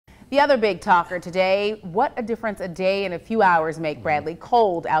The other big talker today, what a difference a day and a few hours make, Bradley.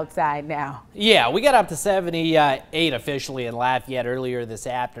 Cold outside now. Yeah, we got up to 78 officially in Lafayette earlier this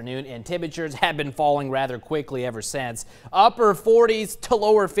afternoon, and temperatures have been falling rather quickly ever since. Upper 40s to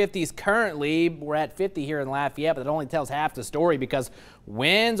lower 50s currently. We're at 50 here in Lafayette, but it only tells half the story because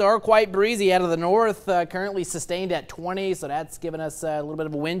winds are quite breezy out of the north, currently sustained at 20, so that's given us a little bit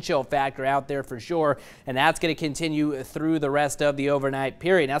of a wind chill factor out there for sure, and that's going to continue through the rest of the overnight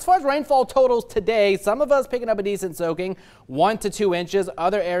period. Now, as far as rainfall totals today, some of us picking up a decent soaking, 1 to 2 inches.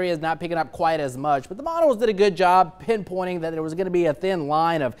 Other areas not picking up quite as much, but the models did a good job pinpointing that there was going to be a thin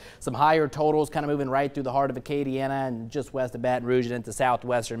line of some higher totals kind of moving right through the heart of Acadiana and just west of Baton Rouge and into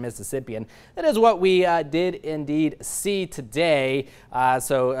southwestern Mississippi. And that is what we did indeed see today.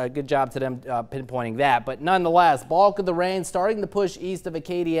 So good job to them pinpointing that. But nonetheless, bulk of the rain starting to push east of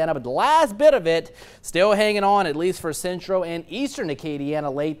Acadiana, but the last bit of it still hanging on, at least for central and eastern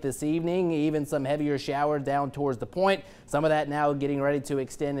Acadiana late this evening. Even some heavier showers down towards the point. Some of that now getting ready to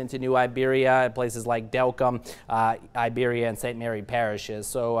extend into New Iberia, places like Delcombe, Iberia, and St. Mary parishes.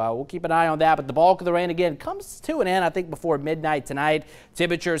 So we'll keep an eye on that. But the bulk of the rain, again, comes to an end, I think, before midnight tonight.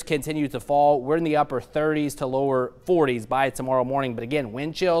 Temperatures continue to fall. We're in the upper 30s to lower 40s by tomorrow morning. But again,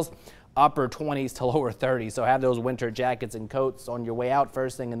 wind chills, upper 20s to lower 30s. So have those winter jackets and coats on your way out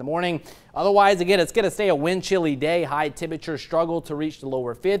first thing in the morning. Otherwise, again, it's going to stay a wind chilly day. High temperatures struggle to reach the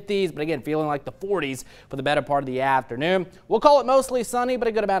lower 50s, but again, feeling like the 40s for the better part of the afternoon. We'll call it mostly sunny, but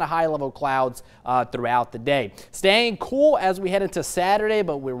a good amount of high level clouds throughout the day. Staying cool as we head into Saturday,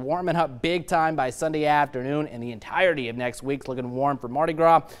 but we're warming up big time by Sunday afternoon, and the entirety of next week's looking warm for Mardi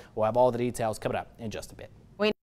Gras. We'll have all the details coming up in just a bit.